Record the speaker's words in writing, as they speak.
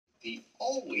The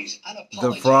always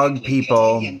The frog unapologetically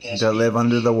people Canadian that live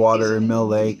under the water in Mill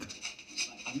Lake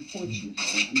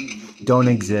don't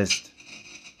exist.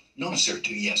 No, sir,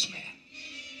 to yes, man.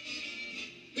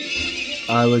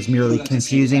 I was merely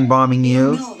confusing bombing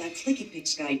you No, that Flicky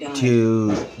Picks guy died.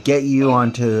 to get you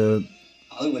onto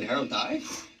Hollywood Harold died?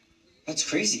 That's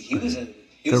crazy. He was a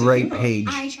the right hero. page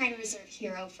I try to reserve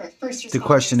hero for first responders. to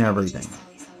question everything.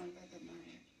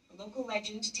 A local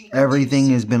legend taken Everything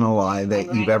too has soon. been a lie that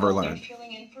I'm you've Ryan ever Mulder, learned.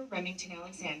 filling in for Remington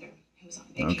Alexander, who's on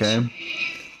vacation. Okay?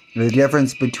 The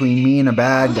difference between me and a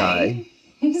bad guy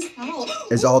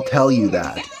is I'll tell you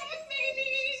that.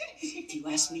 If you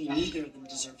ask me, neither of them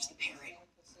deserves the parrot.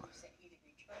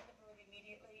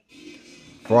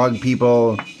 Frog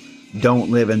people don't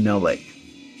live in Mill Lake.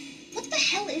 What the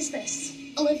hell is this?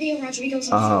 Olivia Rodrigo's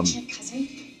unfortunate cousin?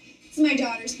 It's my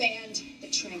daughter's band, the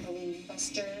Trampoline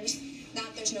Busters.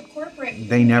 Not there's no corporate.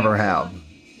 They never have.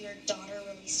 Your daughter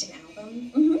released an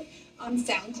album on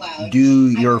SoundCloud.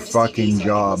 Do I your ordered a CD fucking so I could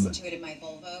job. listen to it in my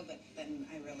Volvo, but then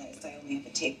I realized I only have a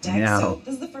tape deck, Yeah. so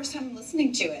this is the first time I'm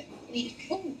listening to it. Weak.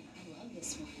 Oh, I love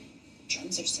this one. The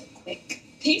drums are so quick.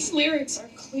 These lyrics are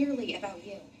clearly about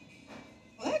you.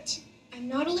 What? I'm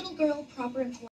not a little girl, proper and polite.